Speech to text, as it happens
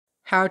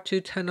how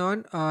to turn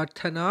on or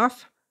turn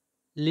off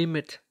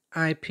limit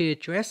IP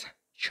address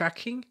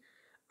tracking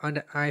on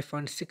the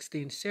iPhone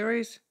 16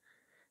 series.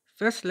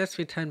 First, let's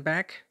return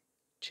back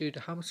to the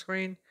home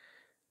screen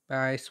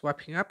by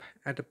swiping up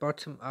at the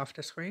bottom of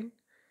the screen.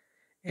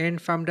 And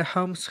from the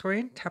home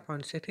screen, tap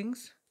on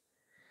Settings.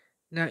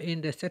 Now in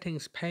the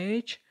Settings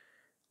page,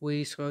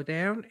 we scroll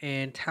down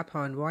and tap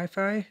on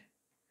Wi-Fi.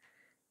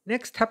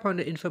 Next, tap on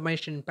the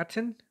Information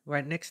button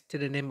right next to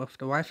the name of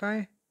the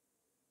Wi-Fi.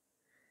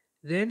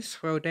 Then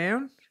scroll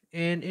down,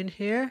 and in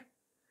here,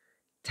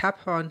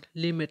 tap on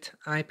Limit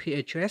IP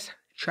Address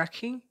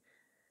Tracking.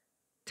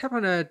 Tap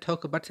on the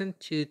toggle button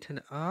to turn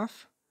it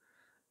off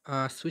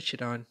or switch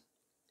it on.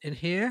 In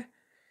here,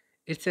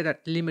 it said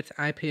that limit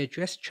IP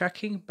address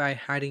tracking by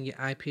hiding your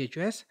IP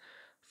address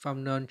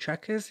from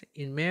non-trackers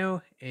in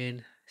Mail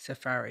and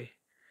Safari.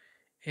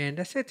 And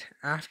that's it.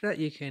 After that,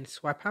 you can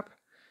swipe up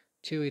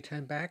to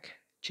return back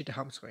to the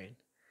home screen.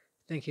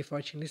 Thank you for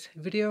watching this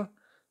video.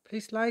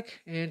 Please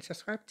like and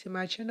subscribe to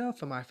my channel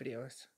for more videos.